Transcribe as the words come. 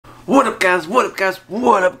What up, guys? What up, guys?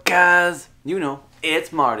 What up, guys? You know,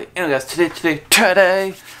 it's Marty. Anyway, guys,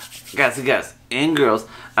 today, guys and girls,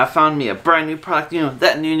 I found me a brand new product. You know,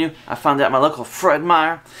 that new. I found it at my local Fred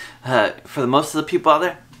Meyer. For the most of the people out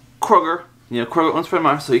there, Kroger. You know, Kroger owns Fred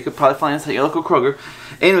Meyer, so you could probably find this at your local Kroger.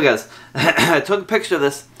 Anyway, guys, I took a picture of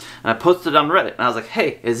this and I posted it on Reddit. And I was like,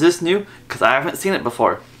 hey, is this new? Because I haven't seen it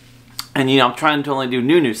before. And you know, I'm trying to only do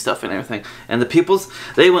new stuff and everything. And the peoples,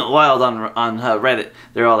 they went wild on Reddit.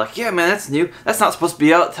 They're all like, yeah, man, that's new. That's not supposed to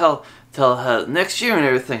be out till next year and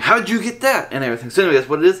everything. How'd you get that? And everything. So anyways,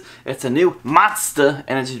 what it is, it's a new Monster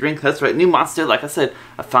energy drink. That's right, new Monster. Like I said,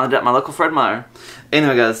 I found it at my local Fred Meyer.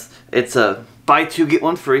 Anyway, guys, it's a buy two, get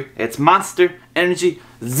one free. It's Monster Energy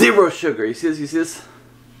Zero Sugar. You see this? You see this?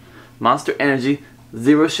 Monster Energy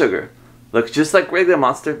Zero Sugar. Looks just like regular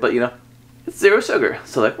Monster, but you know, it's zero sugar.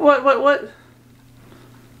 So like, what?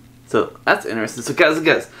 So that's interesting. So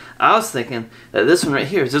guys, I was thinking that this one right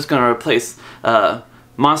here is just going to replace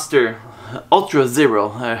Monster Ultra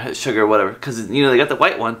Zero sugar, whatever. Because, you know, they got the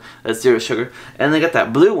white one that's zero sugar. And they got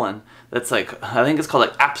that blue one that's like, I think it's called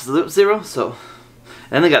like Absolute Zero. So,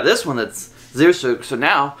 and they got this one that's zero sugar. So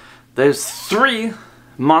now there's 3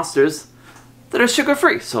 Monsters that are sugar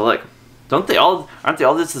free. So like, aren't they all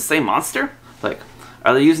just the same Monster? Like,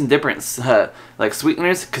 are they using different like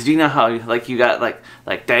sweeteners? Cause you know how like you got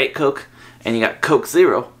like Diet Coke and you got Coke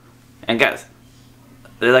Zero, and guys,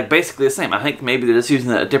 they're like basically the same. I think maybe they're just using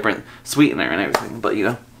a different sweetener and everything, but you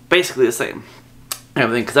know, basically the same.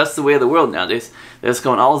 Everything, cause that's the way of the world nowadays. They're just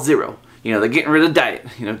going all zero. You know, they're getting rid of diet.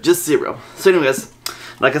 You know, just zero. So anyways,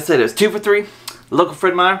 like I said, it was 2 for 3, local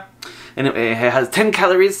Fred Meyer, and it has 10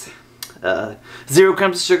 calories, 0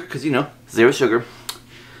 grams of sugar, cause you know, zero sugar.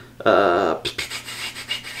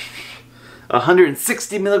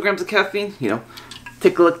 160 milligrams of caffeine. You know,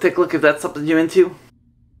 take a look if that's something you're into.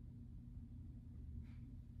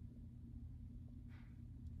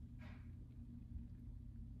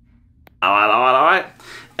 Alright.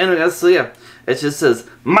 Anyway, guys, so yeah, it just says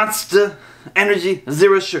Monster Energy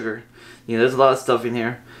Zero Sugar. You know, there's a lot of stuff in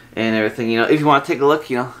here and everything. You know, if you want to take a look,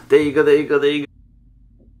 you know, there you go.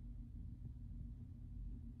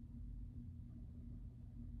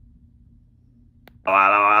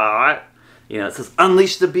 Alright. You know, it says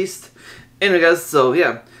Unleash the Beast. Anyway, guys, so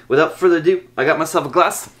yeah, without further ado, I got myself a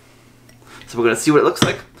glass. So we're going to see what it looks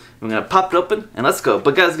like. I'm going to pop it open and let's go.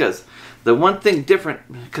 But guys, the one thing different,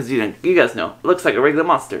 because you guys know, it looks like a regular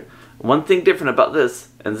Monster. One thing different about this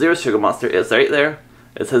and zero sugar Monster is right there.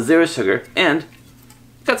 It says zero sugar and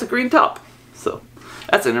it got a green top. So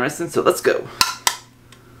that's interesting. So let's go.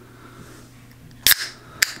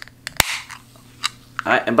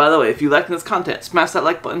 Alright, and by the way, if you like this content, smash that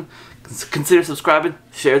like button. Consider subscribing.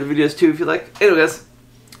 Share the videos too if you like. Anyway, guys,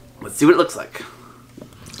 let's see what it looks like.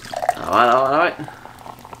 Alright.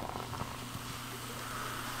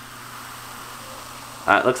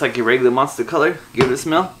 Alright, looks like your regular Monster color. Give it a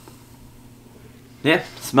smell. Yeah,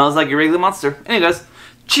 smells like your regular Monster. Anyway, guys,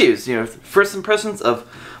 cheers. You know, first impressions of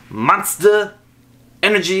Monster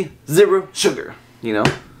Energy Zero Sugar. You know,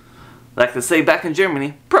 like they say back in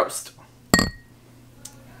Germany, Prost.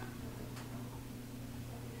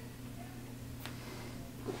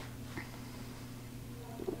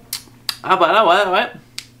 Alright.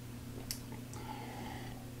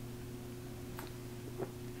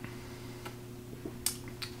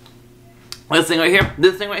 This thing right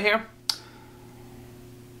here.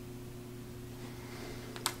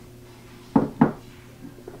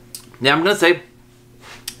 Yeah, I'm gonna say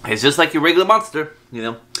it's just like your regular Monster, you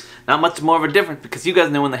know. Not much more of a difference, because you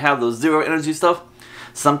guys know when they have those zero energy stuff,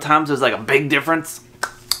 sometimes there's like a big difference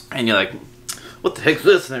and you're like, what the heck's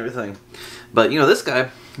this and everything. But you know, this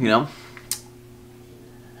guy, you know,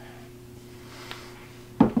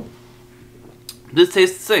 this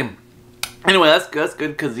tastes the same. Anyway, that's good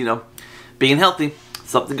because, you know, being healthy,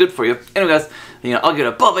 something good for you. Anyway, guys, you know, I'll get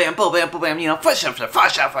a bam, you know, fresh up.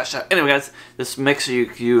 Anyway, guys, just make sure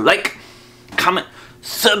you like, comment,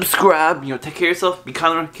 subscribe, you know, take care of yourself, be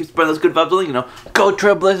kind, keep spreading those good vibes, you know, go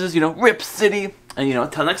Trailblazers, you know, Rip City, and, you know,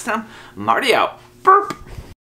 until next time, Marty out.